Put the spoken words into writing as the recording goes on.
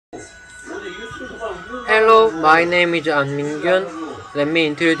Hello, my name is An Mingyun. Let me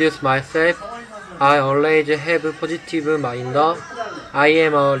introduce myself. I always have positive mind. I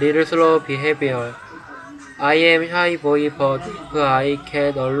am a little slow behavior. I am shy boy, but if I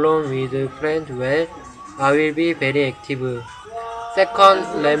get along with friends well, I will be very active.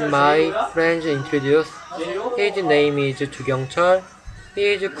 Second, let my friends introduce. His name is Chu Kyung-chul.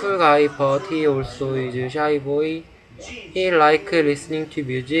 He is a cool guy, but he also is a shy boy. He likes listening to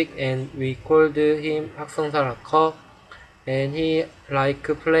music, and we called him 학성사 락커, and he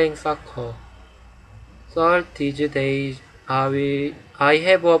likes playing soccer. Third is that I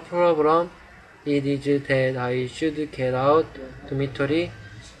have a problem. It is that I should get out dormitory.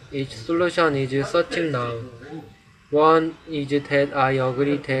 Its solution is searching now. One is that I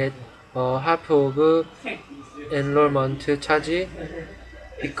agree that half of enrollment charge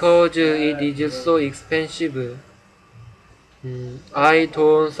because it is so expensive. I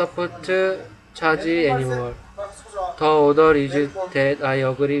don't support charge anymore. The other is that I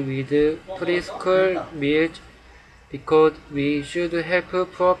agree with preschool meals because we should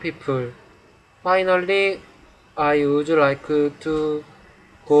help poor people. Finally, I would like to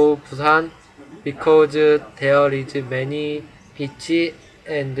go Busan because there is many beach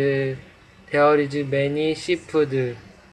and there is many seafood.